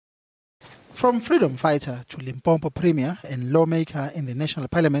From freedom fighter to Limpopo premier and lawmaker in the National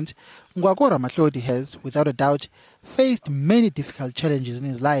Parliament, Ngoako Ramatlhodi has, without a doubt, faced many difficult challenges in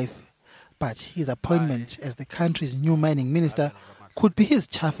his life. But his appointment as the country's new mining minister could be his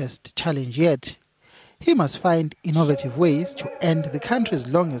toughest challenge yet. He must find innovative ways to end the country's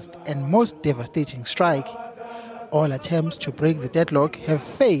longest and most devastating strike. All attempts to break the deadlock have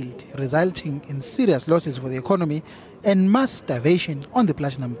failed, resulting in serious losses for the economy and mass starvation on the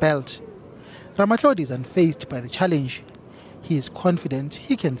Platinum Belt. Ramatlhodi is unfazed by the challenge. He is confident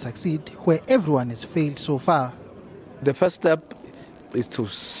he can succeed where everyone has failed so far. The first step is to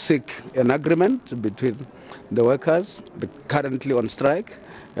seek an agreement between the workers, currently on strike,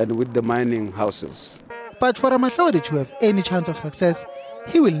 and with the mining houses. But for Ramatlhodi to have any chance of success,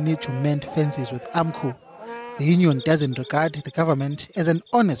 he will need to mend fences with AMCU. The union doesn't regard the government as an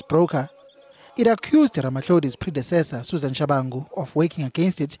honest broker. It accused Ramatlhodi's predecessor, Susan Shabangu, of working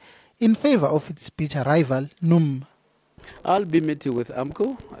against it in favor of its bitter rival, NUM. I'll be meeting with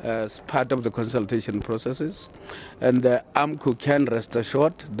AMCU as part of the consultation processes, and AMCU can rest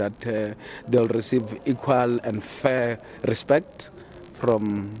assured that they'll receive equal and fair respect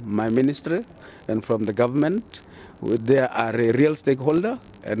from my ministry and from the government. They are a real stakeholder,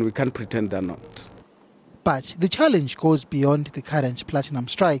 and we can't pretend they're not. But the challenge goes beyond the current platinum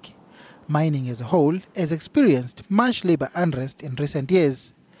strike. Mining as a whole has experienced much labour unrest in recent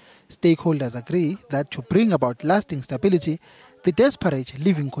years. Stakeholders agree that to bring about lasting stability, the desperate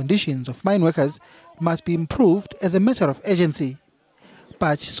living conditions of mine workers must be improved as a matter of urgency.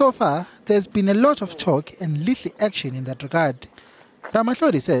 But so far, there's been a lot of talk and little action in that regard.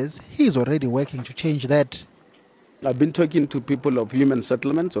 Ramatlhodi says he is already working to change that. I've been talking to people of human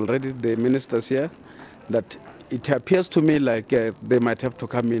settlements already, the ministers here, that it appears to me like they might have to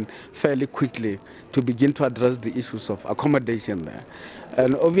come in fairly quickly to begin to address the issues of accommodation there.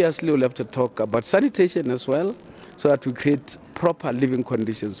 And obviously we'll have to talk about sanitation as well, so that we create proper living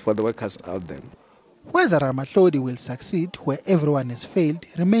conditions for the workers out there. Whether Ramatlhodi will succeed where everyone has failed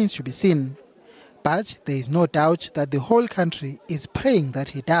remains to be seen. But there is no doubt that the whole country is praying that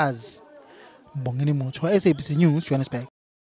he does. Bongini Mutua, SABC News, Johannesburg.